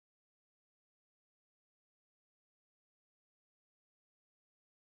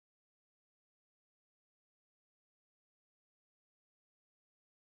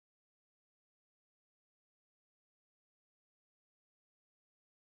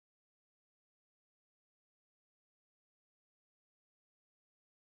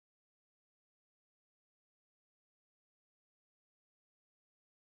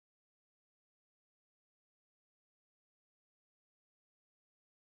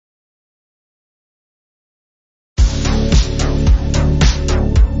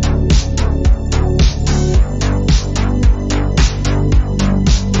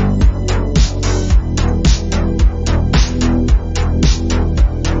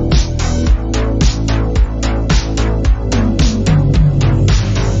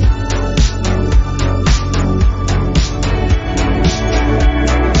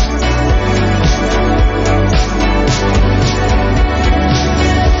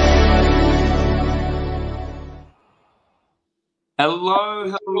Hello,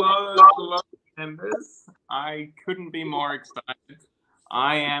 members. I couldn't be more excited.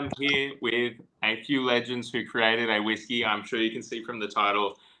 I am here with a few legends who created a whiskey. I'm sure you can see from the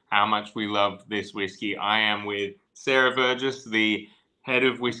title how much we love this whiskey. I am with Sarah Burgess, the head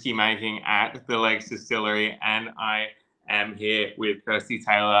of whiskey making at the Lakes Distillery, and I am here with Kirsty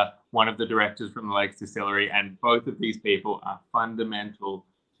Taylor, one of the directors from the Lakes Distillery, and both of these people are fundamental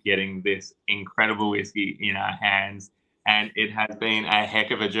to getting this incredible whiskey in our hands. And it has been a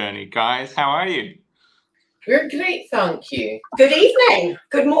heck of a journey. Guys, how are you? We're great, thank you. Good evening.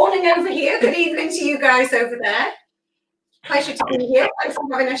 Good morning over here. Good evening to you guys over there. Pleasure to be here. Thanks for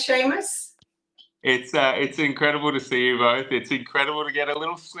having us, Seamus. It's incredible to see you both. It's incredible to get a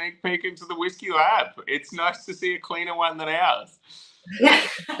little sneak peek into the whiskey lab. It's nice to see a cleaner one than ours.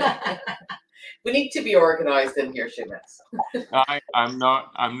 We need to be organised in here, Seamus. I'm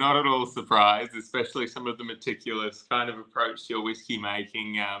not at all surprised, especially some of the meticulous kind of approach to your whiskey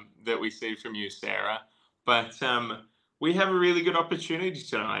making that we see from you, Sarah. But we have a really good opportunity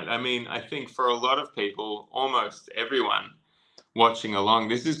tonight. I mean, I think for a lot of people, almost everyone watching along,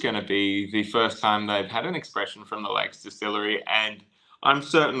 this is going to be the first time they've had an expression from the Lakes Distillery, and I'm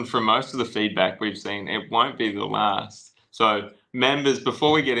certain from most of the feedback we've seen, it won't be the last. So members,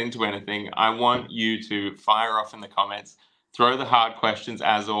 before we get into anything, I want you to fire off in the comments, throw the hard questions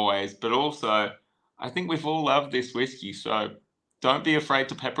as always, but also I think we've all loved this whiskey, so don't be afraid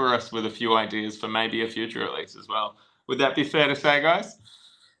to pepper us with a few ideas for maybe a future release as well. Would that be fair to say, guys?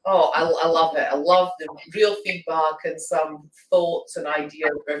 Oh, I love it. I love the real feedback and some thoughts and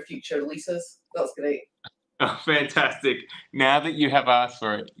ideas for future releases. That's great. Oh, fantastic. Now that you have asked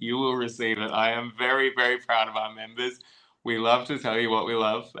for it, you will receive it. I am very, very proud of our members. We love to tell you what we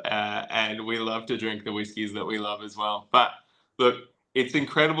love, and we love to drink the whiskies that we love as well. But look, it's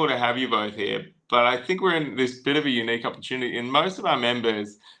incredible to have you both here. But I think we're in this bit of a unique opportunity. And most of our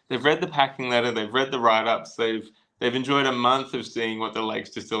members, they've read the packing letter, they've read the write-ups, they've enjoyed a month of seeing what the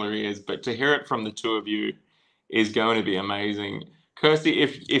Lakes Distillery is. But to hear it from the two of you is going to be amazing. Kirsty,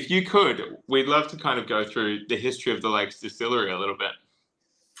 if you could, we'd love to kind of go through the history of the Lakes Distillery a little bit.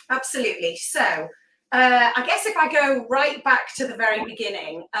 Absolutely. So I guess if I go right back to the very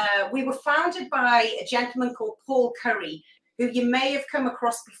beginning, we were founded by a gentleman called Paul Curry, who you may have come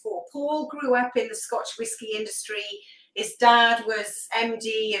across before. Paul grew up in the Scotch whisky industry. His dad was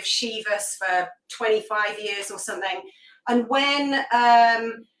MD of Chivas for 25 years or something. And when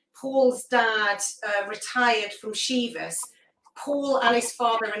Paul's dad retired from Chivas, Paul and his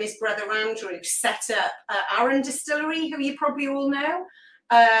father and his brother Andrew set up Arran Distillery, who you probably all know.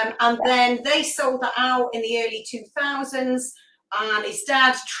 And then they sold that out in the early 2000s. And his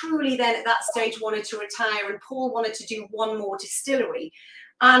dad truly then at that stage wanted to retire, and Paul wanted to do one more distillery.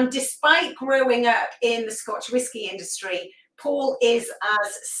 And despite growing up in the Scotch whisky industry, Paul is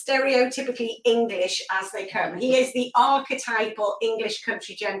as stereotypically English as they come. He is the archetypal English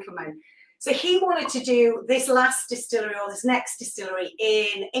country gentleman. So he wanted to do this last distillery or this next distillery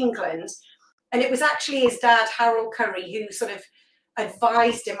in England. And it was actually his dad, Harold Curry, who sort of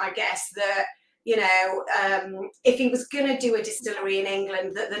advised him, I guess, that, you know, if he was going to do a distillery in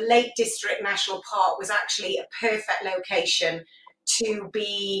England, that the Lake District National Park was actually a perfect location to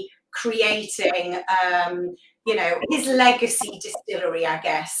be creating, you know, his legacy distillery, I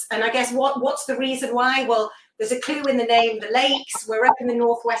guess. And I guess what's the reason why? Well, there's a clue in the name, the Lakes. We're up in the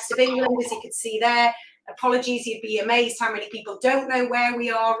northwest of England, as you can see there. Apologies, you'd be amazed how many people don't know where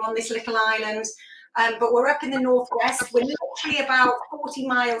we are on this little island. But we're up in the northwest. We're literally about 40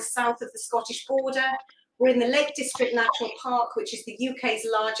 miles south of the Scottish border. We're in the Lake District National Park, which is the UK's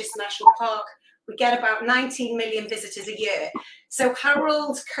largest national park. We get about 19 million visitors a year. So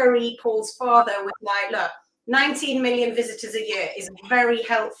Harold Curry, Paul's father, was like, look, 19 million visitors a year is very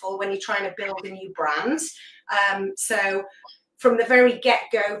helpful when you're trying to build a new brand. So from the very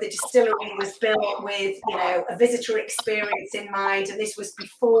get-go, the distillery was built with, you know, a visitor experience in mind. And this was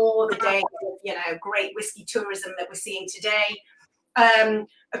before the days of, you know, great whiskey tourism that we're seeing today.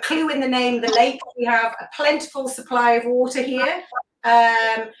 A clue in the name, the lake. We have a plentiful supply of water here.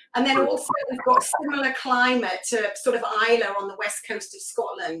 And then also we've got a similar climate to sort of Islay on the west coast of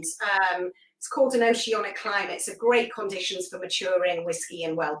Scotland. It's called an oceanic climate. So great conditions for maturing whiskey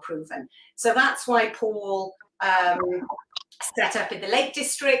and well proven. So that's why Paul set up in the Lake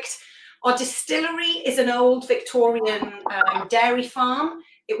District. Our distillery is an old Victorian dairy farm.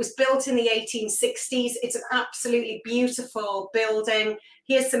 It was built in the 1860s. It's an absolutely beautiful building.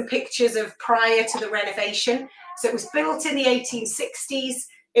 Here's some pictures of prior to the renovation. So it was built in the 1860s.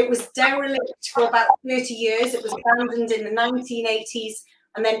 It was derelict for about 30 years. It was abandoned in the 1980s.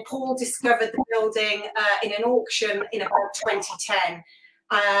 And then Paul discovered the building in an auction in about 2010.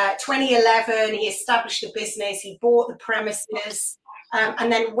 2011, he established the business, he bought the premises,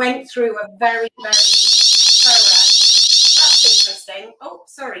 and then went through a very, very thorough. That's interesting. Oh,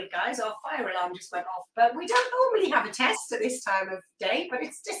 sorry, guys, our fire alarm just went off. But we don't normally have a test at this time of day, but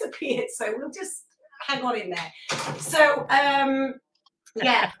it's disappeared. So we'll just hang on in there. So,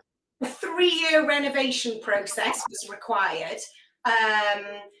 yeah, a 3-year renovation process was required.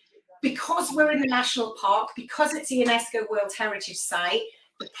 Because we're in the national park, because it's a UNESCO World Heritage Site,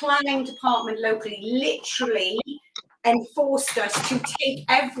 the planning department locally literally enforced us to take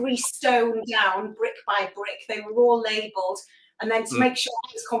every stone down brick by brick. They were all labelled, and then to make sure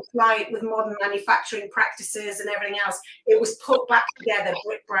it was compliant with modern manufacturing practices and everything else, it was put back together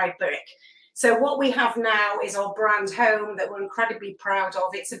brick by brick. So what we have now is our brand home that we're incredibly proud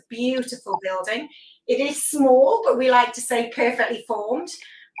of. It's a beautiful building. It is small, but we like to say perfectly formed.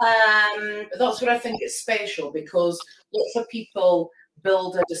 That's what I think is special, because lots of people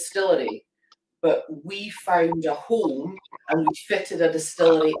build a distillery, but we found a home and we fitted a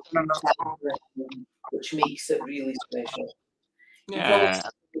distillery which makes it really special. Yeah.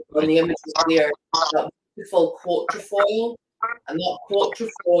 On the images there, that beautiful quatrefoil, and that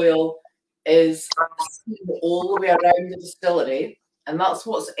quatrefoil is seen all the way around the distillery, and that's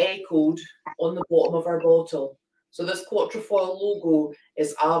what's echoed on the bottom of our bottle. So this quatrefoil logo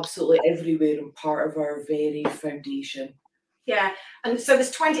is absolutely everywhere and part of our very foundation. Yeah, and so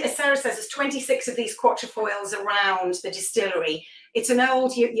there's 20, as Sarah says, there's 26 of these quatrefoils around the distillery. It's an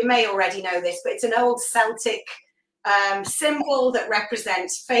old, you may already know this, but it's an old Celtic symbol that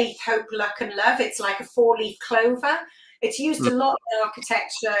represents faith, hope, luck and love. It's like a 4-leaf clover. It's used a lot in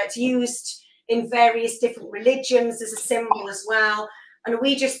architecture. It's used in various different religions as a symbol as well. And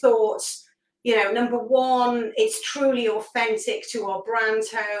we just thought, you know, number one, it's truly authentic to our brand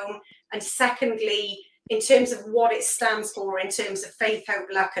home. And secondly, in terms of what it stands for, in terms of faith, hope,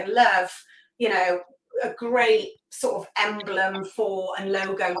 luck and love, you know, a great sort of emblem for and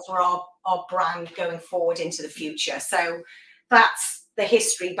logo for our brand going forward into the future. So that's the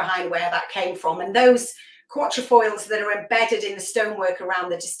history behind where that came from. And those quatrefoils that are embedded in the stonework around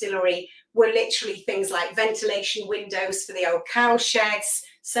the distillery were literally things like ventilation windows for the old cow sheds.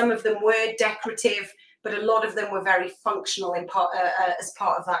 Some of them were decorative, but a lot of them were very functional in part, as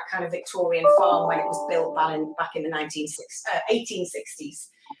part of that kind of Victorian farm when it was built back in the 1860s.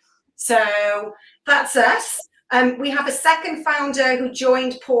 So that's us. We have a second founder who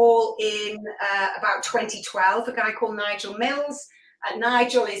joined Paul in about 2012, a guy called Nigel Mills.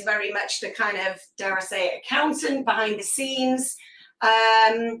 Nigel is very much the kind of, dare I say, accountant behind the scenes.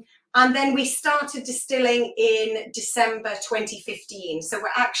 And then we started distilling in December 2015. So we're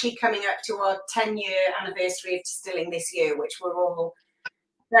actually coming up to our 10-year anniversary of distilling this year, which we're all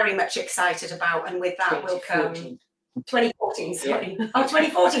very much excited about. And with that will come 2014, sorry. Yeah. Oh,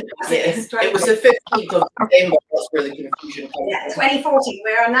 2014. It was the 15th of December. That's where the confusion comes. Yeah, 2014.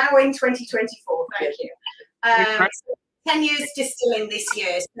 We are now in 2024. Thank you. 10 years distilling this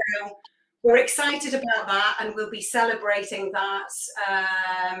year. So we're excited about that, and we'll be celebrating that.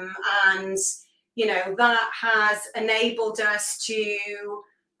 And, you know, that has enabled us to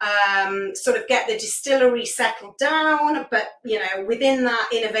sort of get the distillery settled down. But, you know, within that,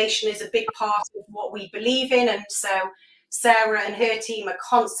 innovation is a big part of what we believe in. And so Sarah and her team are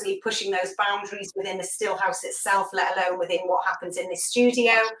constantly pushing those boundaries within the still house itself, let alone within what happens in this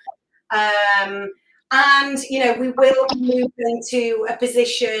studio. And, you know, we will move into a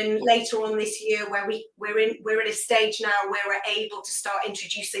position later on this year where we're at a stage now where we're able to start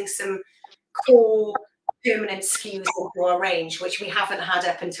introducing some core permanent SKUs into our range, which we haven't had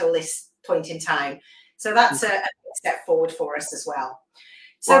up until this point in time. So that's a big step forward for us as well.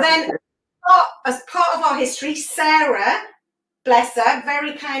 So then, as part of our history, Sarah, bless her,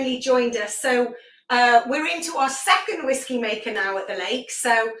 very kindly joined us. So we're into our second Whiskymaker now at the lake.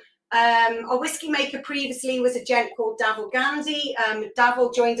 So our Whiskymaker previously was a gent called Davil Gandhi.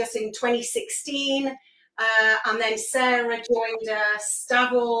 Davil joined us in 2016, and then Sarah joined us.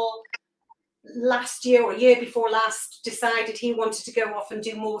 Davil last year or year before last decided he wanted to go off and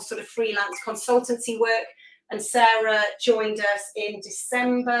do more sort of freelance consultancy work, and Sarah joined us in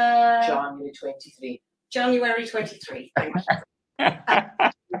January 23. January 23. Thank you.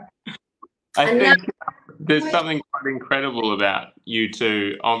 I think there's something quite incredible about you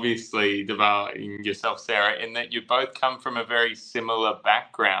two, obviously, Davil and yourself, Sarah, in that you both come from a very similar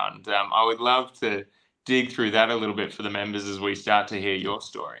background. I would love to dig through that a little bit for the members as we start to hear your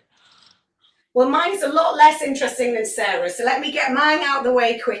story. Well, mine's a lot less interesting than Sarah's, so let me get mine out of the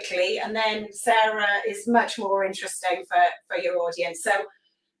way quickly, and then Sarah is much more interesting for your audience. So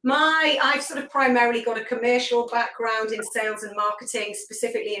I've sort of primarily got a commercial background in sales and marketing,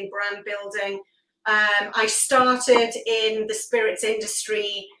 specifically in brand building. I started in the spirits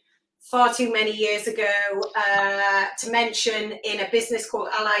industry far too many years ago, to mention in a business called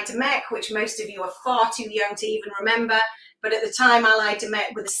Allied Domecq, which most of you are far too young to even remember. But at the time, Allied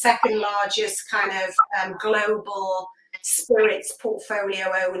Domecq were the second largest kind of global spirits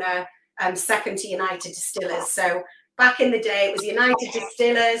portfolio owner, second to United Distillers. So back in the day, it was United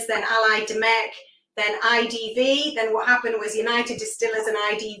Distillers, then Allied Domecq, then IDV. Then what happened was United Distillers and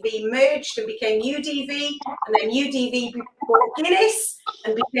IDV merged and became UDV, and then UDV bought Guinness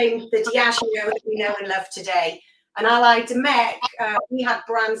and became the Diageo that we know and love today. And Allied Domecq, we had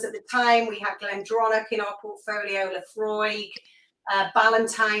brands at the time. We had Glendronach in our portfolio, Lefroy,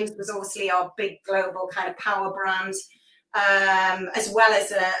 Ballantine's was obviously our big global kind of power brand, as well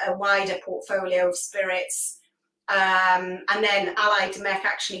as a wider portfolio of spirits. And then Allied Domecq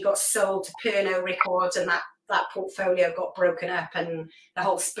actually got sold to Pernod Ricard, and that portfolio got broken up, and the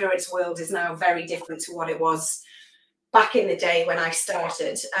whole spirits world is now very different to what it was back in the day when I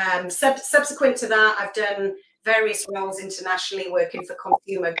started. Subsequent to that, I've done various roles internationally, working for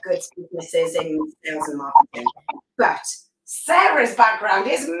consumer goods businesses in sales and marketing. But Sarah's background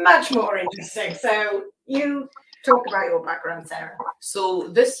is much more interesting. So you talk about your background, Sarah. So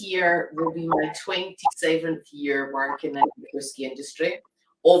this year will be my 27th year working in the whiskey industry.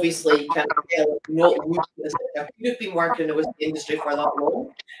 Obviously, you can't tell, not I could have been working in the whiskey industry for that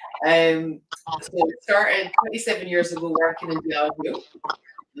long. So I started 27 years ago working in Diageo,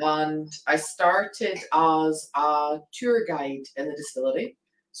 and I started as a tour guide in the distillery.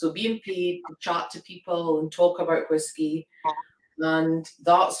 So being paid to chat to people and talk about whiskey, and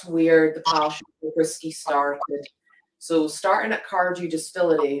that's where the passion for whiskey started. So starting at Cardew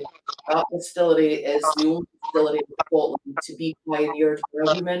Distillery, that distillery is the only distillery in Scotland to be pioneered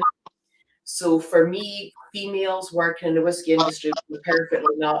for women. So for me, females working in the whiskey industry was a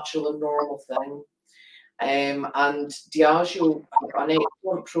perfectly natural and normal thing. And Diageo have an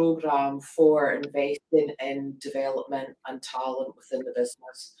excellent programme for investing in development and talent within the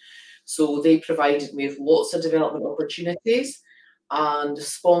business. So they provided me with lots of development opportunities and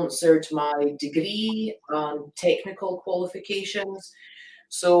sponsored my degree and technical qualifications.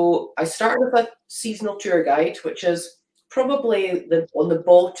 So I started with a seasonal tour guide, which is probably on the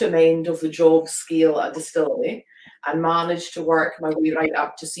bottom end of the job scale at a distillery, and managed to work my way right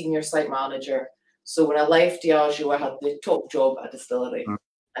up to senior site manager. So when I left Diageo, I had the top job at a distillery.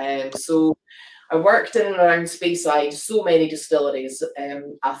 So I worked in and around Speyside, so many distilleries,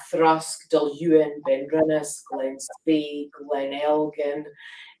 Athrusk, Dulhuin, Benrinnes, Glen Spey, Glen Elgin,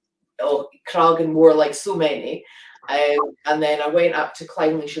 Cragganmore, like so many. And then I went up to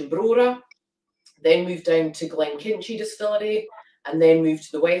Clynelish and Brora, then moved down to Glenkinchie Distillery, and then moved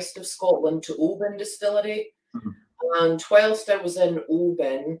to the west of Scotland to Oban Distillery. And whilst I was in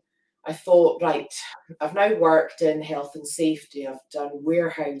Oban, I thought, right, I've now worked in health and safety, I've done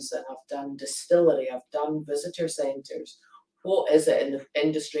warehousing, I've done distillery, I've done visitor centres. What is it in the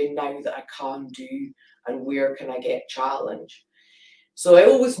industry now that I can do, and where can I get challenge? So I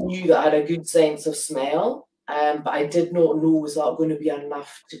always knew that I had a good sense of smell, but I did not know, was that going to be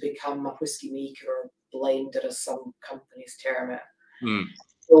enough to become a whiskey maker or blender, as some companies term it.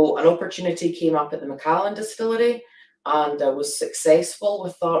 So an opportunity came up at the Macallan Distillery, and I was successful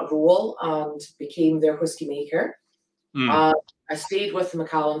with that role and became their whiskey maker. I stayed with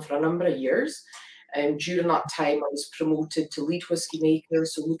Macallan for a number of years, and during that time I was promoted to lead whiskey maker,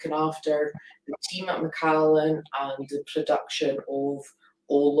 so looking after the team at Macallan and the production of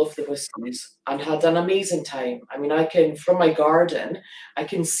all of the whiskies, and had an amazing time. I mean, I can, from my garden, I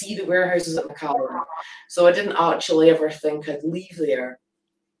can see the warehouses at Macallan, so I didn't actually ever think I'd leave there.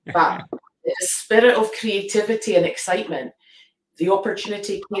 But in the spirit of creativity and excitement, the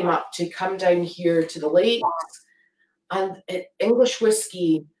opportunity came up to come down here to the lakes, and English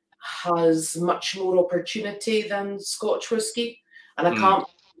whiskey has much more opportunity than Scotch whiskey. And I can't,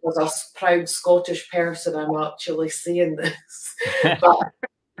 as a proud Scottish person, I'm actually saying this, but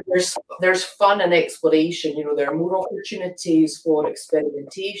there's fun and exploration. You know, there are more opportunities for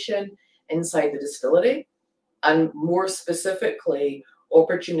experimentation inside the distillery, and more specifically,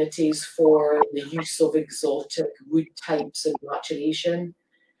 opportunities for the use of exotic wood types in maturation.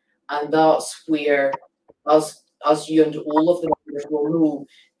 And that's where, as you and all of the members will know,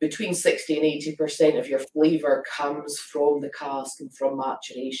 between 60 and 80% of your flavour comes from the cask and from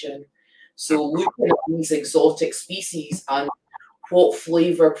maturation. So looking at these exotic species and what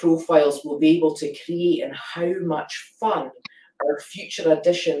flavour profiles we'll be able to create, and how much fun our future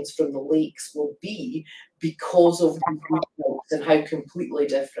additions from the lakes will be because of the wood types and how completely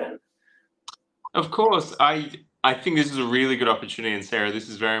different? Of course, I think this is a really good opportunity, and Sarah, this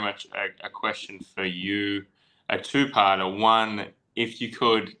is very much a question for you, a two-parter. One, if you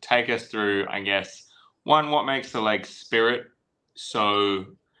could take us through, I guess, one, what makes the lake spirit so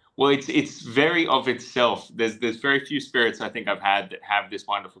well? It's very of itself. There's very few spirits I think I've had that have this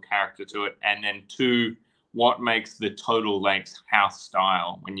wonderful character to it. And then two, what makes the total lake's house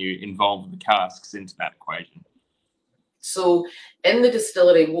style when you involve the casks into that equation? So in the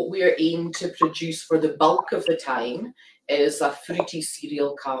distillery, what we are aimed to produce for the bulk of the time is a fruity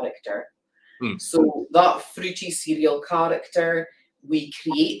cereal character. So that fruity cereal character, we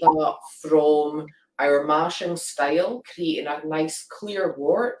create that from our mashing style, creating a nice clear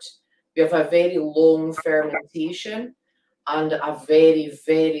wort. We have a very long fermentation and a very,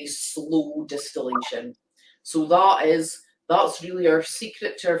 very slow distillation. So that's really our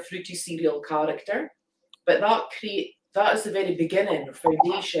secret to our fruity cereal character. But that is the very beginning,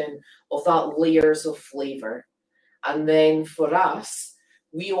 foundation of that layers of flavour. And then for us,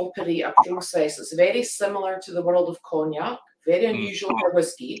 we operate a process that's very similar to the world of cognac, very unusual for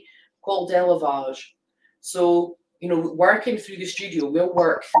whiskey, called élevage. So, you know, working through the studio, we'll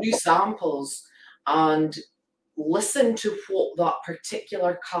work through samples and listen to what that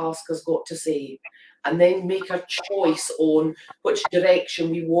particular cask has got to say, and then make a choice on which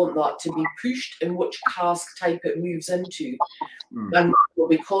direction we want that to be pushed and which cask type it moves into. And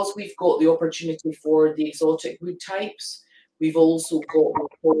because we've got the opportunity for the exotic wood types, we've also got the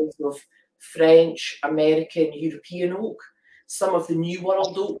calls of French, American, European oak, some of the New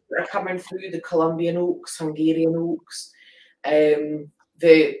World oak that are coming through, the Colombian oaks, Hungarian oaks,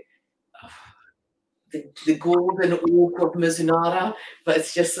 the golden oak of Mizunara, but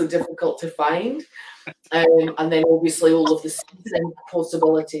it's just so difficult to find. And then obviously all of the seasoning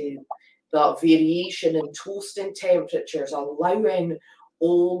possibilities, that variation in toasting temperatures, allowing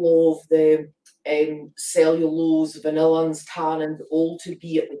all of the cellulose, vanillins, tannins, all to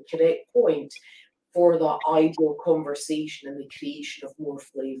be at the correct point for that ideal conversation and the creation of more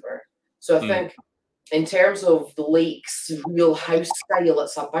flavour. So I think in terms of the lake's real house style,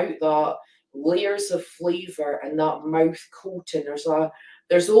 it's about that layers of flavour and that mouth coating.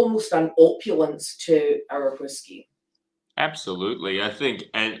 There's almost an opulence to our whiskey. Absolutely. I think,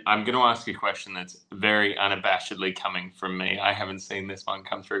 and I'm going to ask you a question that's very unabashedly coming from me. I haven't seen this one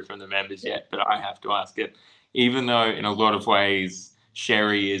come through from the members yet, but I have to ask it. Even though in a lot of ways,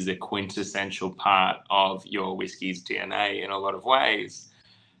 sherry is a quintessential part of your whiskey's DNA in a lot of ways,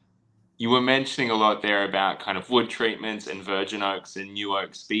 you were mentioning a lot there about kind of wood treatments and virgin oaks and new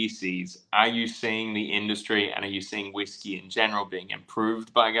oak species. Are you seeing the industry and are you seeing whiskey in general being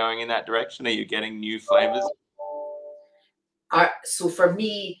improved by going in that direction? Are you getting new flavors? So for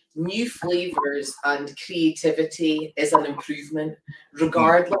me, new flavors and creativity is an improvement,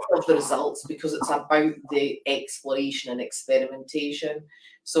 regardless of the results, because it's about the exploration and experimentation.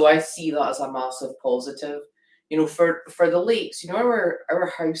 So I see that as a massive positive. You know, for the lakes, you know,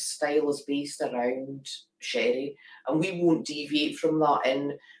 our house style is based around sherry, and we won't deviate from that.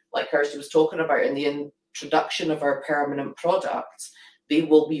 In, like Kirsty was talking about, in the introduction of our permanent products, they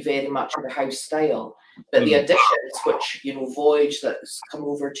will be very much of the house style. But the additions, which, you know, Voyage that's come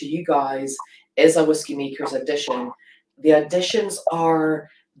over to you guys is a Whiskymaker's addition. The additions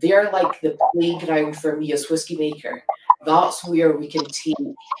they're like the playground for me as Whiskymaker. That's where we can take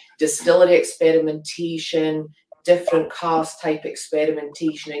distillery experimentation, different cask type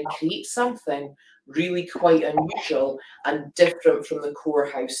experimentation, and create something really quite unusual and different from the core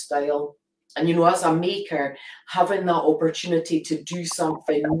house style. And, you know, as a maker, having that opportunity to do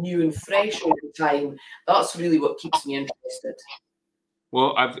something new and fresh all the time, that's really what keeps me interested.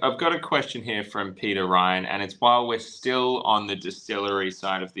 Well, I've got a question here from Peter Ryan, and it's while we're still on the distillery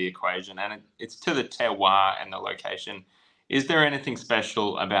side of the equation, and it's to the terroir and the location. Is there anything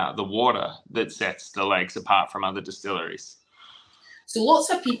special about the water that sets the lakes apart from other distilleries? So lots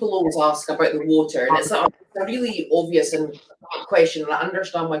of people always ask about the water, and it's a really obvious question, and I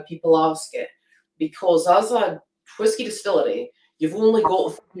understand why people ask it, because as a whiskey distillery, you've only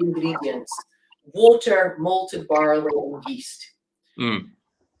got 3 ingredients: water, malted barley, and yeast.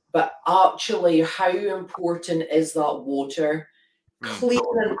 But actually, how important is that water? Clean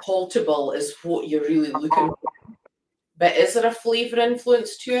and potable is what you're really looking for. But is there a flavour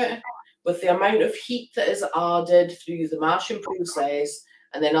influence to it? With the amount of heat that is added through the mashing process,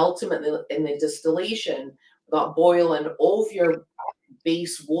 and then ultimately in the distillation, that boiling of your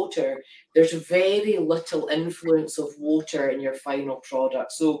base water, there's very little influence of water in your final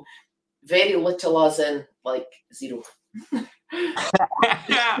product. So very little as in like 0.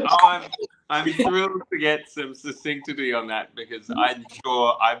 I'm thrilled to get some succinctity on that, because I'm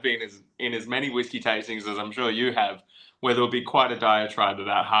sure I've been in as many whiskey tastings as I'm sure you have, where there'll be quite a diatribe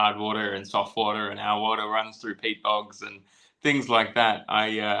about hard water and soft water, and our water runs through peat bogs and things like that.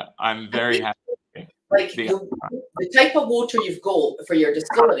 I'm very happy. Like the type of water you've got for your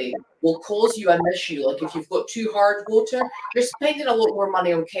distillery will cause you an issue. Like if you've got too hard water, you're spending a lot more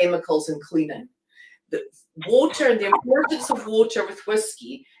money on chemicals and cleaning. The water and the importance of water with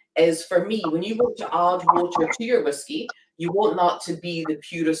whiskey is, for me, when you want to add water to your whiskey, you want that to be the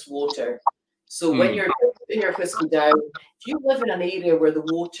purest water. So when you're putting your whiskey down, if you live in an area where the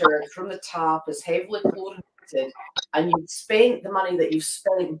water from the tap is heavily chlorinated, and you've spent the money that you've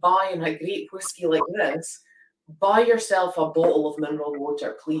spent buying a great whiskey like this, buy yourself a bottle of mineral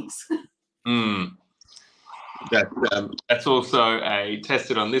water, please. That's also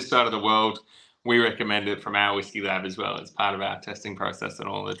tested on this side of the world. We recommend it from our Whisky Lab as well as part of our testing process and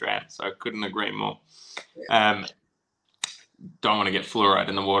all the drafts. So I couldn't agree more. Don't want to get fluoride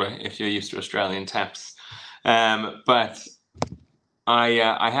in the water if you're used to Australian taps. But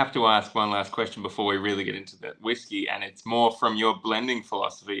I have to ask one last question before we really get into the whiskey, and it's more from your blending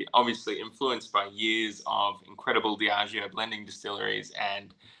philosophy, obviously influenced by years of incredible Diageo blending distilleries,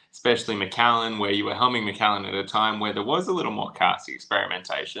 and especially Macallan, where you were helming Macallan at a time where there was a little more cask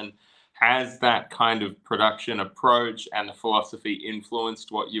experimentation. Has that kind of production approach and the philosophy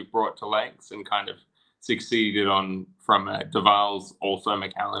influenced what you've brought to Lakes and kind of succeeded on from Duval's also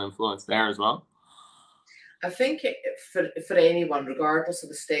Macallan influence there as well? I think for anyone, regardless of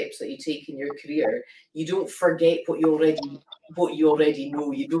the steps that you take in your career, you don't forget what you already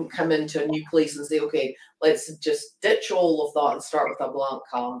know. You don't come into a new place and say, okay, let's just ditch all of that and start with a blank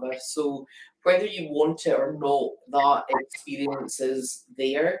canvas. So whether you want it or not, that experience is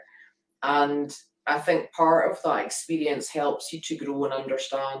there. And I think part of that experience helps you to grow and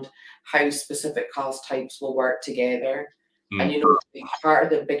understand how specific cask types will work together. And, you know, part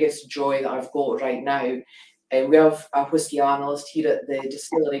of the biggest joy that I've got right now, we have a whiskey analyst here at the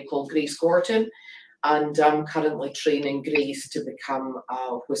distillery called Grace Gorton, and I'm currently training Grace to become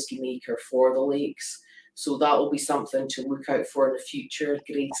a whiskey maker for the Lakes. So that will be something to look out for in the future,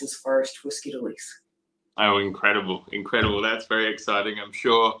 Grace's first whiskey release. Oh, incredible. Incredible. That's very exciting. I'm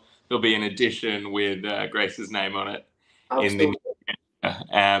sure there'll be an edition with Grace's name on it. Absolutely.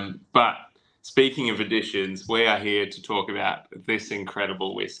 But speaking of editions, we are here to talk about this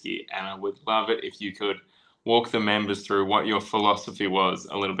incredible whiskey, and I would love it if you could walk the members through what your philosophy was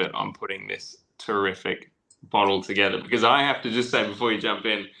a little bit on putting this terrific bottle together. Because I have to just say before you jump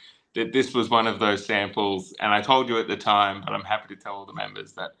in that this was one of those samples, and I told you at the time, but I'm happy to tell all the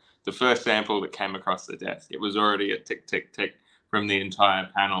members that the first sample that came across the desk, it was already a tick, tick, tick from the entire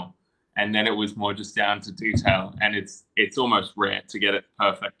panel. And then it was more just down to detail, and it's almost rare to get it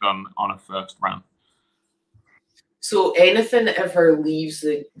perfect on a first run. So anything that ever leaves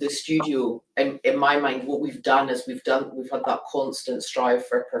the studio, in my mind, what we've done is we've had that constant strive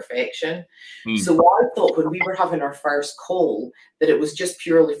for perfection. So I thought when we were having our first call that it was just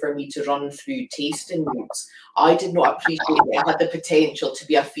purely for me to run through tasting notes. I did not appreciate it had the potential to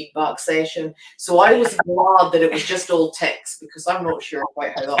be a feedback session. So I was glad that it was just all ticks, because I'm not sure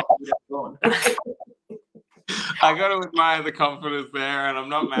quite how that would have gone. I got to admire the confidence there, and I'm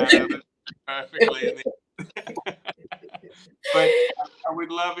not mad at it perfectly. But I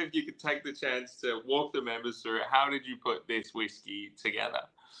would love if you could take the chance to walk the members through how did you put this whiskey together?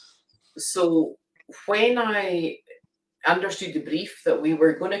 So when I understood the brief that we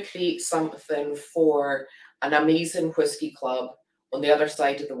were going to create something for an amazing whiskey club on the other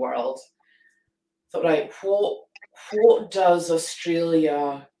side of the world, I thought, right, what does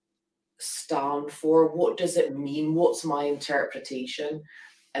Australia stand for? What does it mean? What's my interpretation?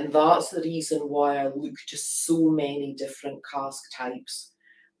 And that's the reason why I look to so many different cask types,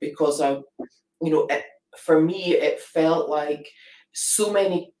 because for me, it felt like so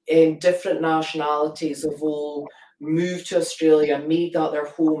many different nationalities have all moved to Australia, made that their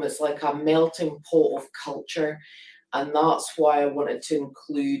home. It's like a melting pot of culture. And that's why I wanted to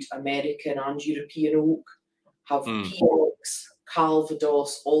include American and European oak, have PX,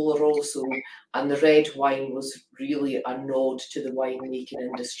 Calvados, Oloroso, and the red wine was really a nod to the winemaking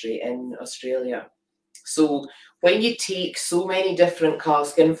industry in Australia. So when you take so many different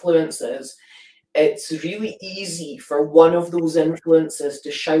cask influences, it's really easy for one of those influences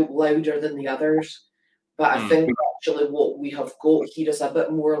to shout louder than the others. But I think actually what we have got here is a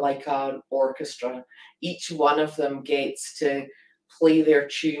bit more like an orchestra. Each one of them gets to play their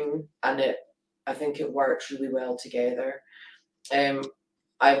tune, and I think it works really well together.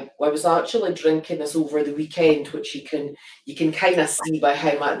 I was actually drinking this over the weekend, which you can kind of see by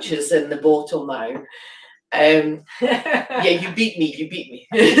how much is in the bottle now. Yeah, you beat me.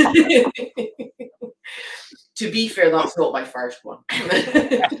 To be fair, that's not my first one.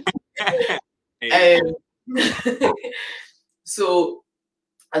 So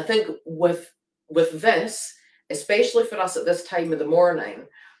I think with this, especially for us at this time of the morning,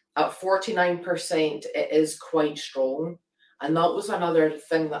 at 49%, it is quite strong. And that was another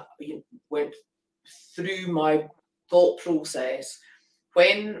thing that went through my thought process.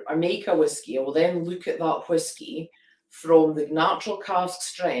 When I make a whiskey, I will then look at that whiskey from the natural cask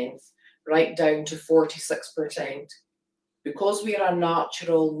strength right down to 46%. Because we are a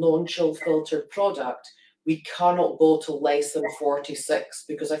natural, non-chill filtered product, we cannot bottle less than 46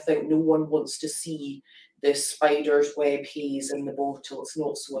 because I think no one wants to see this spider's web haze in the bottle. It's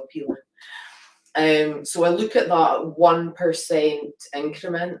not so appealing. So I look at that 1%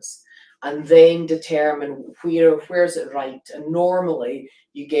 increments and then determine where's it right. And normally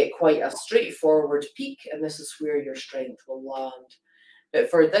you get quite a straightforward peak, and this is where your strength will land.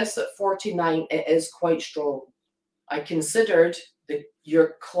 But for this at 49, it is quite strong. I considered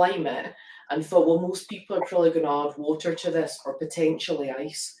your climate and thought, well, most people are probably going to add water to this or potentially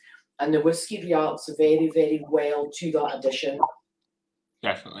ice. And the whiskey reacts very, very well to that addition.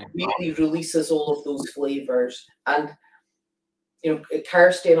 Definitely. Really releases all of those flavours. And,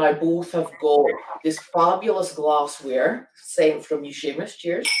 Kirsty and I both have got this fabulous glassware sent from you, Seamus.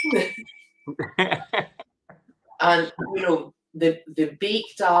 Cheers. And, the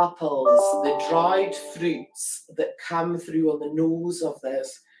baked apples, the dried fruits that come through on the nose of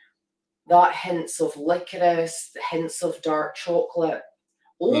this, that hints of licorice, the hints of dark chocolate,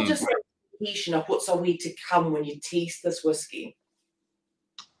 all just an indication of what's away to come when you taste this whiskey.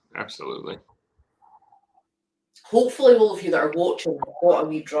 Absolutely. Hopefully all of you that are watching have got a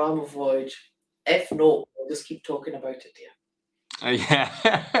wee drama Voyage. If not, we'll just keep talking about it, dear.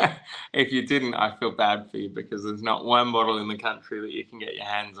 Yeah, if you didn't, I feel bad for you because there's not one bottle in the country that you can get your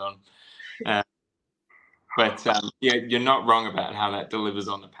hands on. But yeah, you're not wrong about how that delivers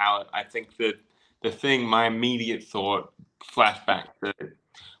on the palate. I think that my immediate thought, flashback to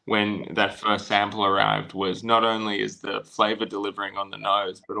when that first sample arrived, was not only is the flavor delivering on the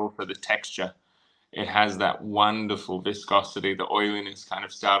nose, but also the texture. It has that wonderful viscosity, the oiliness kind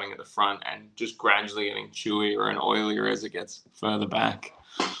of starting at the front and just gradually getting chewier and oilier as it gets further back.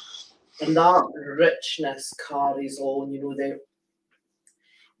 And that richness carries on,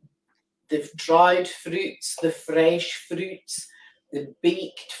 the dried fruits, the fresh fruits, the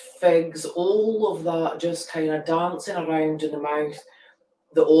baked figs, all of that just kind of dancing around in the mouth,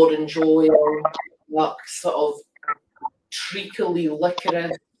 the orange oil, that sort of treacly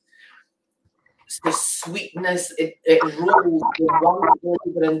licorice, the sweetness, it rolls from one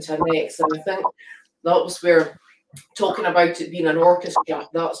flavour into the next. And I think that was where, talking about it being an orchestra,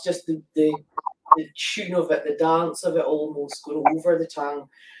 that's just the tune of it, the dance of it almost going over the tongue.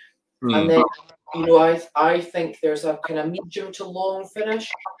 And then, I think there's a kind of medium to long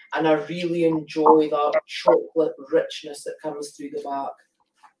finish, and I really enjoy that chocolate richness that comes through the back.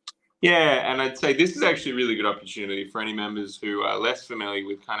 Yeah, and I'd say this is actually a really good opportunity for any members who are less familiar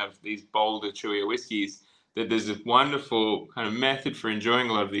with kind of these bolder, chewier whiskies, that there's a wonderful kind of method for enjoying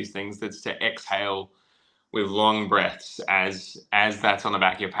a lot of these things that's to exhale with long breaths as that's on the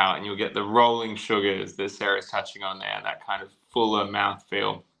back of your palate, and you'll get the rolling sugars that Sarah's touching on there, that kind of fuller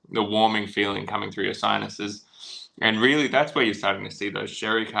mouthfeel, the warming feeling coming through your sinuses. And really, that's where you're starting to see those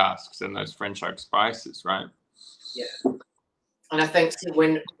sherry casks and those French oak spices, right? Yeah. And I think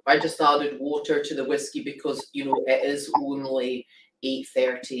when I just added water to the whiskey because, it is only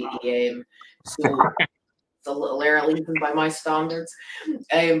 8:30 a.m. So it's a little early even by my standards.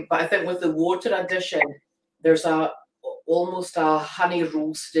 But I think with the water addition, there's almost a honey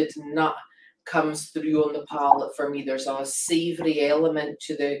roasted nut comes through on the palate for me. There's a savoury element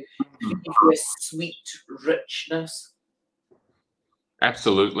to the previous sweet richness.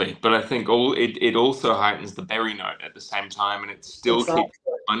 Absolutely, but I think it also heightens the berry note at the same time, and it still keeps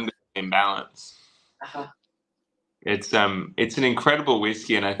under in balance. It's an incredible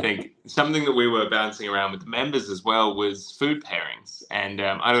whiskey, and I think something that we were bouncing around with the members as well was food pairings. And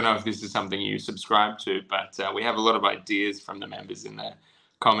I don't know if this is something you subscribe to, but we have a lot of ideas from the members in the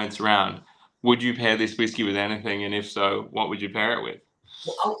comments around. Would you pair this whiskey with anything, and if so, what would you pair it with?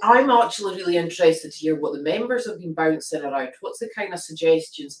 Well, I'm actually really interested to hear what the members have been bouncing around. What's the kind of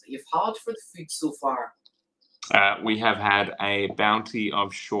suggestions that you've had for the food so far? We have had a bounty of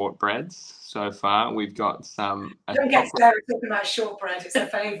shortbreads so far. We've got some... Don't get Sarah talking about shortbread, it's her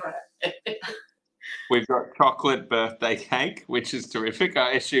favourite. We've got chocolate birthday cake, which is terrific.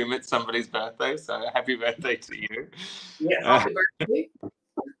 I assume it's somebody's birthday, so happy birthday to you. Yeah, happy birthday.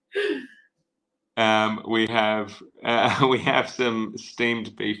 We have some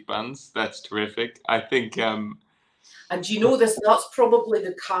steamed beef buns. That's terrific. I think. And you know this, that's probably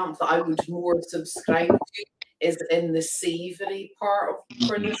the camp that I would more subscribe to, is in the savoury part of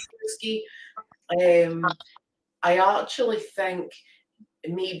for this whiskey. I actually think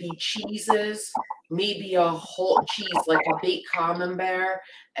maybe cheeses, maybe a hot cheese like a baked camembert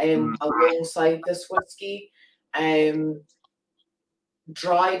alongside this whiskey.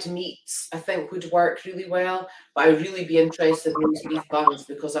 Dried meats, I think, would work really well. But I'd really be interested in those beef buns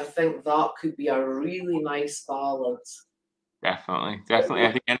because I think that could be a really nice balance. Definitely.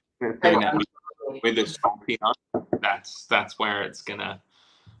 I think anything with a salty note, that's where it's gonna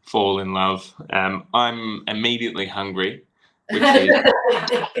fall in love. I'm immediately hungry, which is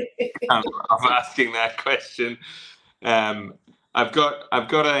of asking that question. I've got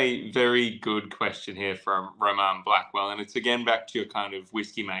a very good question here from Roman Blackwell, and it's again back to your kind of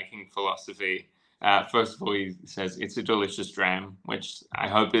whiskey making philosophy. First of all, he says it's a delicious dram, which I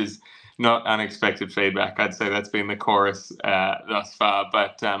hope is not unexpected feedback. I'd say that's been the chorus thus far.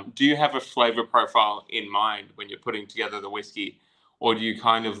 But do you have a flavor profile in mind when you're putting together the whiskey, or do you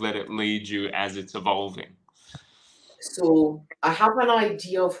kind of let it lead you as it's evolving? So I have an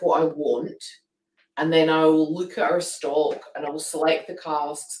idea of what I want, and then I will look at our stock and I will select the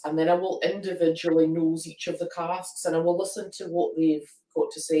casks, and then I will individually nose each of the casks and I will listen to what they've got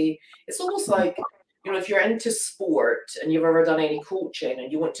to say. It's almost like, you know, if you're into sport and you've ever done any coaching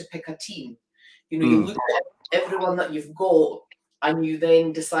and you want to pick a team, you know, you look at everyone that you've got and you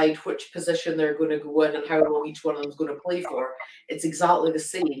then decide which position they're going to go in and how long each one of them is going to play for. It's exactly the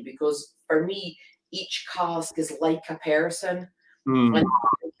same, because for me, each cask is like a person. And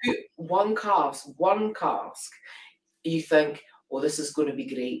one cask, you think, oh, this is going to be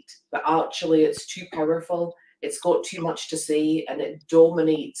great. But actually, it's too powerful. It's got too much to say, and it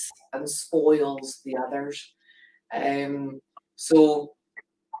dominates and spoils the others. So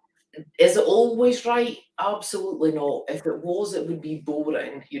is it always right? Absolutely not. If it was, it would be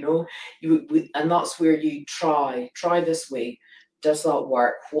boring, you know. And that's where you try this way. Does that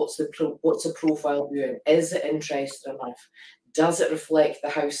work? What's the profile doing? Is it interesting enough? Does it reflect the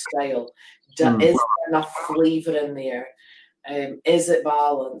house style? Is there enough flavour in there? Is it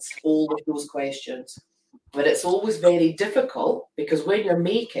balanced? All of those questions. But it's always very difficult, because when you're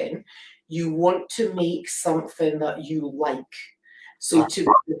making, you want to make something that you like. So to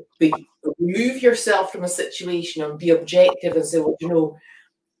remove yourself from a situation and be objective and say, well, you know,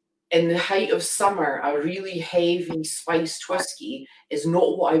 in the height of summer, a really heavy spiced whiskey is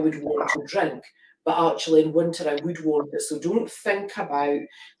not what I would want to drink. But actually in winter, I would want it. So don't think about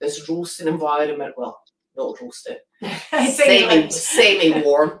this roasting environment. Well, not roasting,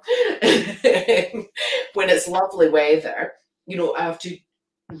 semi-warm. When it's lovely weather, you know, I have to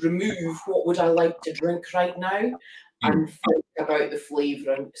remove what would I like to drink right now and think about the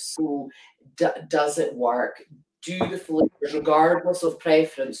flavouring. So does it work? Do the flavours, regardless of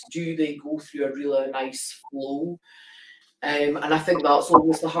preference, do they go through a really nice flow? And I think that's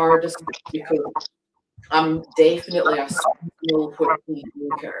always the hardest, because I'm definitely a small whiskey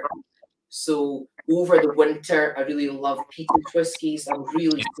drinker. So over the winter, I really love peated whiskies. I'm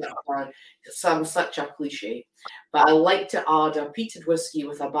such a cliche, but I like to add a peated whiskey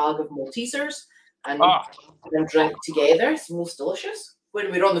with a bag of Maltesers and drink together. It's most delicious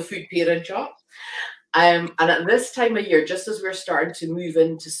when we're on the food pairing chat. And at this time of year, just as we're starting to move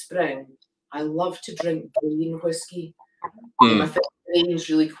into spring, I love to drink grain whiskey. I think grain is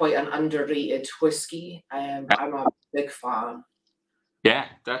really quite an underrated whiskey. I'm a big fan. Yeah,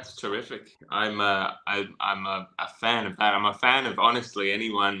 that's terrific. I'm a fan of that. I'm a fan of, honestly,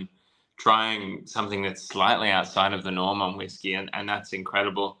 anyone trying something that's slightly outside of the norm on whiskey, and that's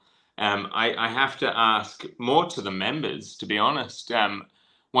incredible. I have to ask more to the members, to be honest.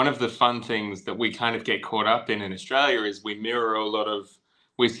 One of the fun things that we kind of get caught up in Australia is we mirror a lot of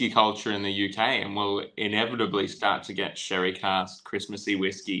whiskey culture in the UK, and we'll inevitably start to get sherry cask Christmassy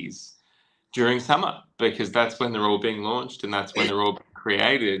whiskies during summer, because that's when they're all being launched and that's when they're all being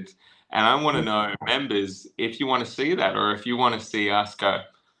created. And I want to know, members, if you want to see that, or if you want to see us go,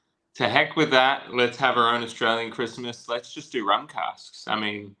 to heck with that, let's have our own Australian Christmas, let's just do rum casks. I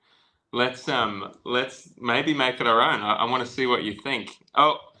mean, let's maybe make it our own. I want to see what you think.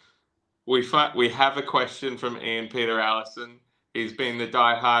 Oh, we have a question from Ian Peter Allison. He's been the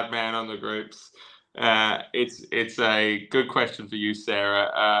die-hard man on the groups. It's a good question for you,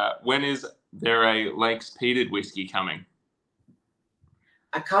 Sarah. When is there a Lakes peated whiskey coming?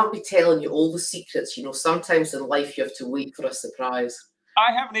 I can't be telling you all the secrets. You know, sometimes in life you have to wait for a surprise.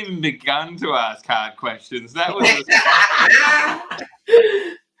 I haven't even begun to ask hard questions. That was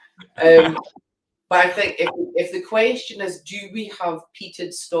but I think if the question is, do we have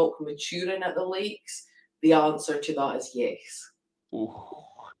peated stock maturing at the lakes? The answer to that is yes. Ooh,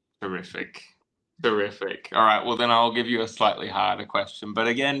 terrific. Terrific. All right, well, then I'll give you a slightly harder question. But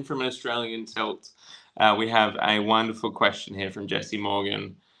again, from an Australian tilt, we have a wonderful question here from Jesse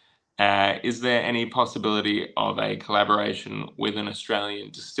Morgan. Is there any possibility of a collaboration with an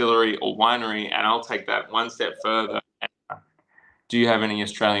Australian distillery or winery? And I'll take that one step further. Do you have any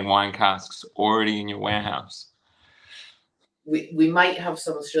Australian wine casks already in your warehouse? We might have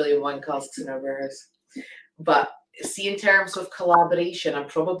some Australian wine casks in our warehouse. But see, in terms of collaboration, I'm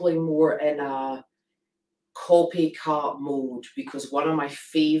probably more in a copycat mode, because one of my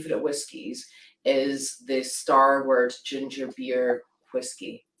favourite whiskies is the Starward ginger beer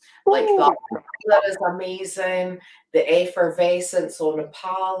whiskey. Like that is amazing. The effervescence on the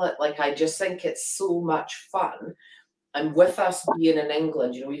palate, like I just think it's so much fun. And with us being in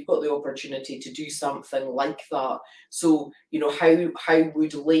England, you know, we've got the opportunity to do something like that. So, you know, how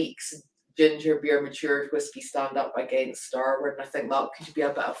would Lake's ginger beer matured whiskey stand up against Starward? And I think that could be a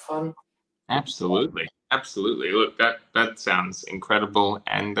bit of fun. Absolutely. Absolutely. Look, that sounds incredible.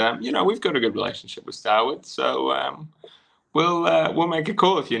 And, you know, we've got a good relationship with Starward. So we'll make a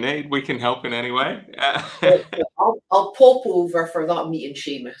call if you need. We can help in any way. I'll pop over for that meeting,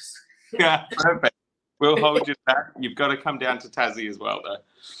 Seamus. Yeah, perfect. We'll hold you back. You've got to come down to Tassie as well, though.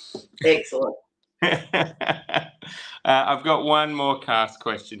 Excellent. I've got one more cast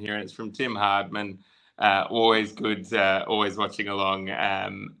question here, and it's from Tim Hardman. Always good, always watching along.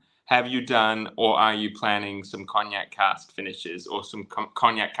 Have you done, or are you planning some cognac cask finishes or some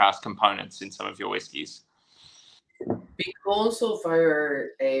cognac cask components in some of your whiskies? Because of our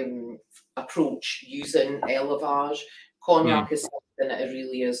approach using élevage, cognac is something that it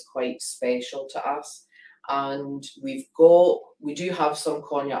really is quite special to us. And we do have some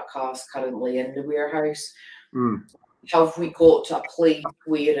cognac casks currently in the warehouse. Have we got to a place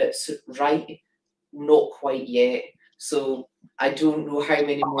where it's right? Not quite yet. So I don't know how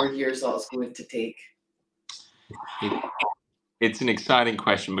many more years that's going to take. It's an exciting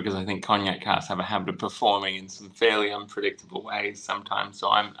question, because I think cognac casks have a habit of performing in some fairly unpredictable ways sometimes. So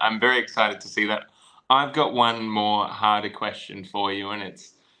I'm very excited to see that. I've got one more harder question for you, and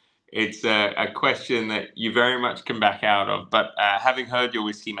it's a question that you very much can back out of. But having heard your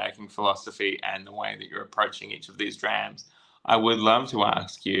whiskey making philosophy and the way that you're approaching each of these drams, I would love to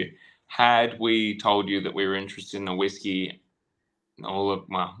ask you, had we told you that we were interested in a whiskey all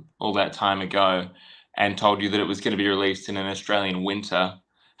that time ago, and told you that it was going to be released in an Australian winter,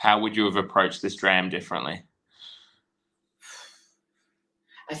 how would you have approached this dram differently?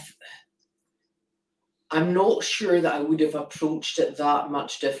 I'm not sure that I would have approached it that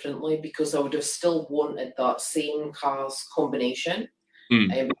much differently, because I would have still wanted that same cask combination.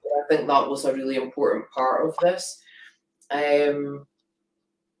 I think that was a really important part of this. And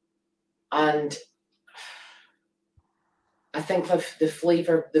I think the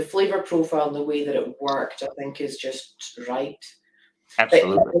flavor profile and the way that it worked, I think, is just right.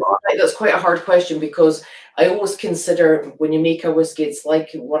 Absolutely. That's quite a hard question, because I always consider when you make a whiskey, it's like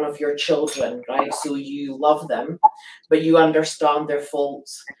one of your children, right? So you love them, but you understand their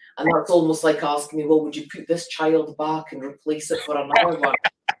faults. And that's almost like asking me, well, would you put this child back and replace it for another one?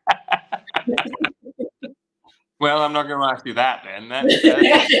 Well, I'm not going to ask you that then. That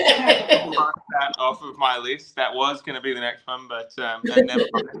off of my list. That was going to be the next one, but that never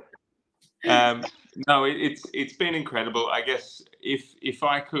happened. No, it's been incredible. I guess if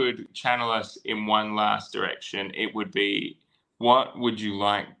I could channel us in one last direction, it would be, what would you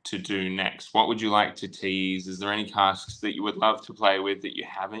like to do next? What would you like to tease? Is there any casks that you would love to play with that you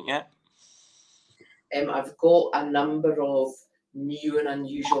haven't yet? I've got a number of new and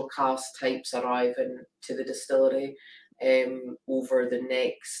unusual cask types arriving to the distillery over the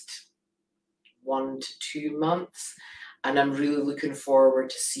next 1 to 2 months, and I'm really looking forward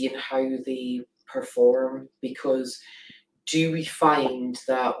to seeing how they perform, because do we find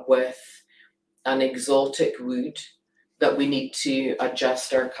that with an exotic wood that we need to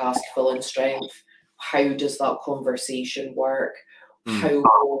adjust our cask filling strength? How does that conversation work? How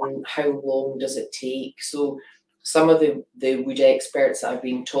long does it take? So some of the wood experts that I've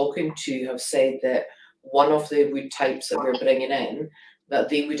been talking to have said that one of the wood types that we're bringing in, that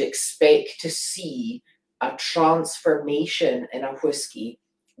they would expect to see a transformation in a whiskey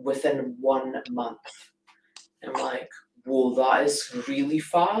within 1 month. I'm like, whoa, that is really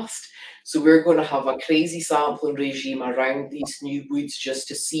fast. So we're going to have a crazy sampling regime around these new woods just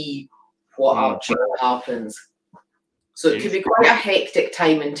to see what actually happens. So it could be quite a hectic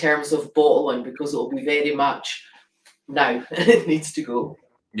time in terms of bottling, because it'll be very much now it needs to go.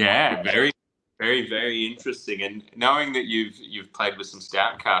 Yeah, very, very, very interesting. And knowing that you've played with some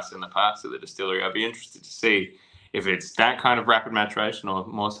stout casks in the past at the distillery, I'd be interested to see if it's that kind of rapid maturation or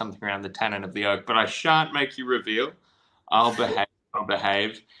more something around the tannin of the oak. But I shan't make you reveal. I'll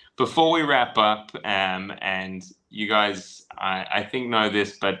behave. Before we wrap up, and you guys, I think know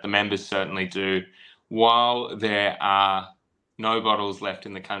this, but the members certainly do. While there are no bottles left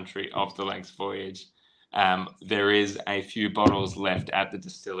in the country of the Lakes Voyage, there is a few bottles left at the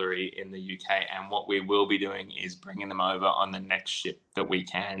distillery in the UK, and what we will be doing is bringing them over on the next ship that we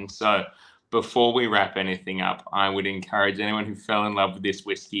can. So before we wrap anything up, I would encourage anyone who fell in love with this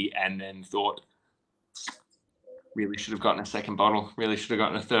whiskey and then thought, really should have gotten a second bottle, really should have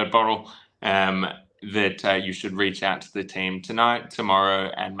gotten a third bottle, that you should reach out to the team tonight,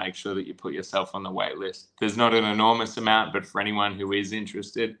 tomorrow, and make sure that you put yourself on the wait list. There's not an enormous amount, but for anyone who is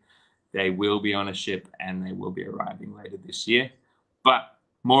interested, they will be on a ship and they will be arriving later this year. But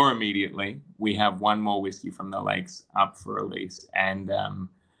more immediately, we have one more whiskey from the Lakes up for release. And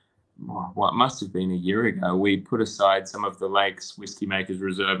what must have been a year ago, we put aside some of the Lakes Whiskymakers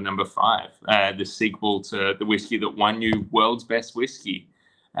Reserve number 5, the sequel to the whiskey that won you World's Best Whiskey.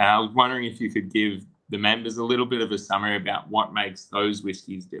 I was wondering if you could give the members a little bit of a summary about what makes those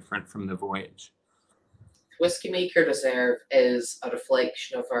whiskies different from the Voyage. Whiskymaker Reserve is a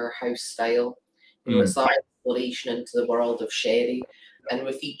reflection of our house style. You know, it's that exploration into the world of sherry, and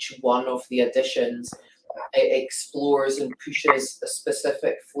with each one of the additions, it explores and pushes a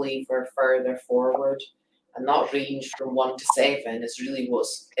specific flavour further forward. And that range from 1 to 7 is really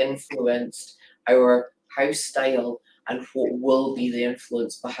what's influenced our house style and what will be the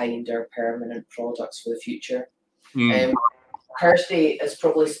influence behind our permanent products for the future. Kirsty has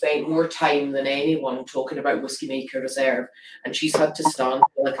probably spent more time than anyone talking about Whiskymaker Reserve, and she's had to stand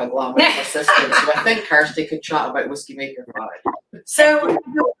like a glamorous assistant. So I think Kirsty could chat about Whiskymaker. So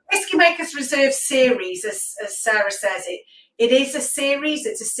the Whiskymakers Reserve series, as Sarah says, it is a series.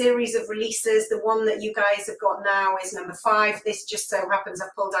 It's a series of releases. The one that you guys have got now is number 5. This just so happens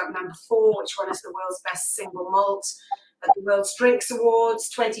I've pulled out number 4, which won us the world's best single malt at the World's Drinks Awards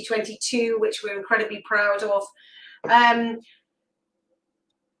 2022, which we're incredibly proud of.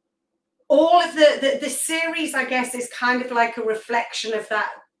 All of the series, I guess, is kind of like a reflection of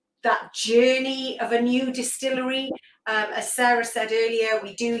that journey of a new distillery. As Sarah said earlier,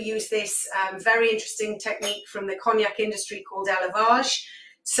 we do use this very interesting technique from the cognac industry called élevage.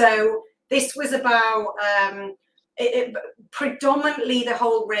 So this was about predominantly the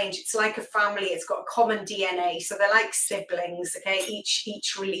whole range. It's like a family. It's got a common DNA. So they're like siblings, okay,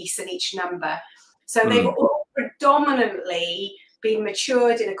 each release and each number. So they've all predominantly been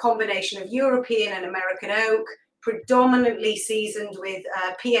matured in a combination of European and American oak, predominantly seasoned with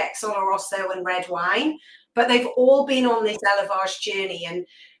PX Oloroso and red wine, but they've all been on this élevage journey.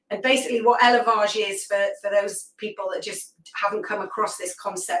 And basically what élevage is, for those people that just haven't come across this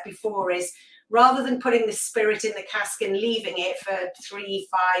concept before, is rather than putting the spirit in the cask and leaving it for 3,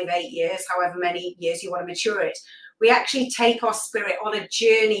 5, 8 years, however many years you want to mature it, we actually take our spirit on a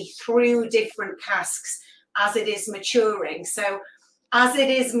journey through different casks as it is maturing. So as it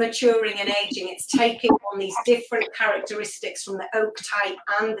is maturing and aging, it's taking on these different characteristics from the oak type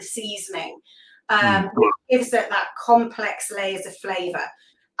and the seasoning, which gives it that complex layers of flavour.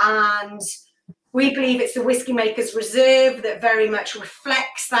 And we believe it's the Whiskymakers Reserve that very much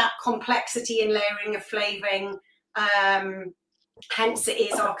reflects that complexity in layering of flavouring. Hence, it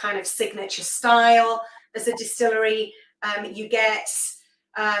is our kind of signature style as a distillery. You get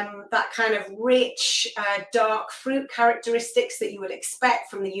that kind of rich, dark fruit characteristics that you would expect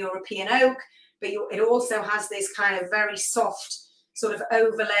from the European oak, but it also has this kind of very soft sort of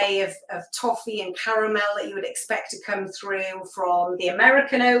overlay of toffee and caramel that you would expect to come through from the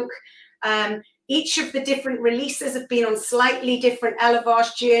American oak. Each of the different releases have been on slightly different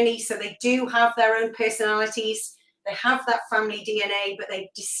élevage journeys, so they do have their own personalities. They have that family DNA, but they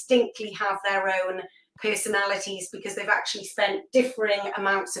distinctly have their own personalities because they've actually spent differing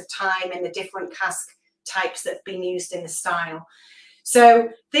amounts of time in the different cask types that have been used in the style. So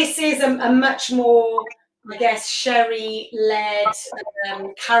this is a much more, I guess, sherry-led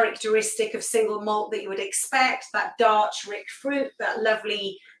characteristic of single malt that you would expect, that dark, rich fruit, that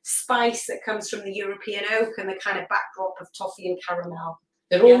lovely spice that comes from the European oak, and the kind of backdrop of toffee and caramel.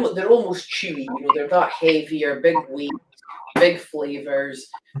 They're almost chewy, you know, they're that heavier, big weight, big flavours.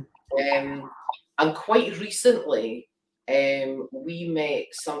 And quite recently, we met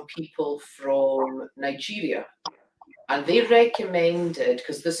some people from Nigeria, and they recommended,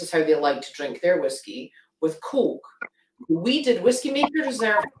 because this is how they like to drink their whiskey, with Coke. We did Whiskymaker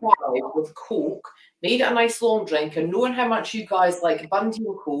Reserve 5 with Coke, made it a nice long drink, and knowing how much you guys like Bundy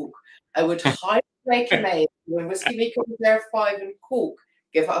and Coke, I would highly recommend when Whiskymaker Reserve 5 and Coke,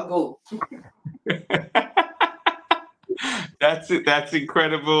 give it a go. That's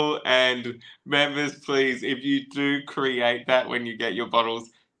incredible. And members, please, if you do create that when you get your bottles,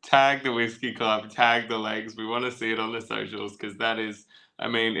 tag the Whisky Club, tag the legs. We want to see it on the socials, because that is, I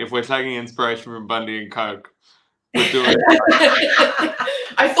mean, if we're taking inspiration from Bundy and Coke, we're doing it.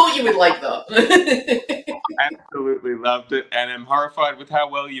 I thought you would like that. Absolutely loved it, and I'm horrified with how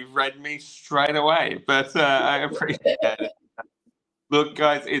well you've read me straight away, but I appreciate it. Look,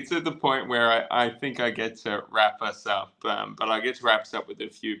 guys, it's at the point where I think I get to wrap us up, but I get to wrap us up with a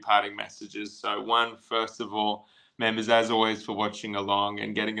few parting messages. So one, first of all, members, as always, for watching along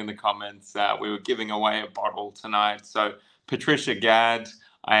and getting in the comments, we were giving away a bottle tonight. So Patricia Gadd,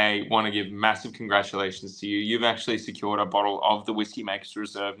 I want to give massive congratulations to you. You've actually secured a bottle of the Whiskymaker's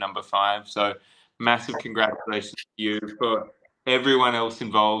Reserve number 5. So massive congratulations to you. For everyone else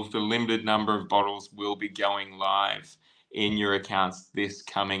involved, a limited number of bottles will be going live in your accounts this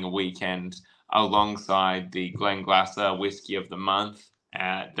coming weekend, alongside the Glenglasser Whiskey of the Month,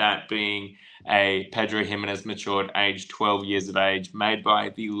 that being a Pedro Jimenez matured, aged 12 years of age, made by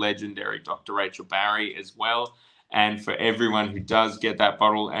the legendary Dr. Rachel Barry as well. And for everyone who does get that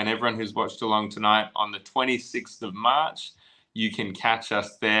bottle, and everyone who's watched along tonight, on the 26th of March, you can catch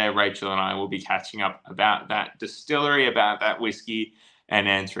us there. Rachel and I will be catching up about that distillery, about that whiskey, and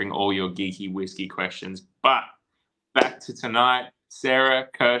answering all your geeky whiskey questions. But back to tonight, Sarah,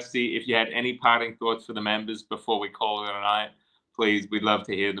 Kirsty, if you had any parting thoughts for the members before we call it a night, please, we'd love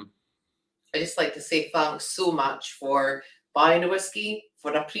to hear them. I just like to say thanks so much for buying a whiskey,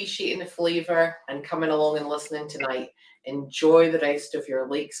 for appreciating the flavour, and coming along and listening tonight. Enjoy the rest of your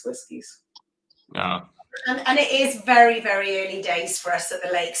Lakes whiskies. Oh. And it is very, very early days for us at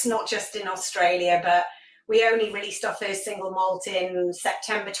the Lakes, not just in Australia, but we only released our first single malt in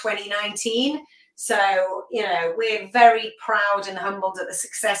September 2019. So, you know, we're very proud and humbled at the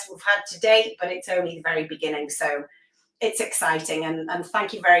success we've had to date, but it's only the very beginning. So it's exciting. And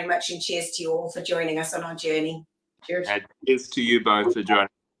thank you very much. And cheers to you all for joining us on our journey. Cheers. And cheers to you both for joining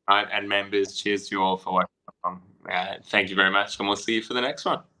tonight, and members, cheers to you all for watching. Thank you very much, and we'll see you for the next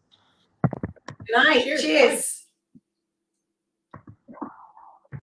one. Good night. Cheers.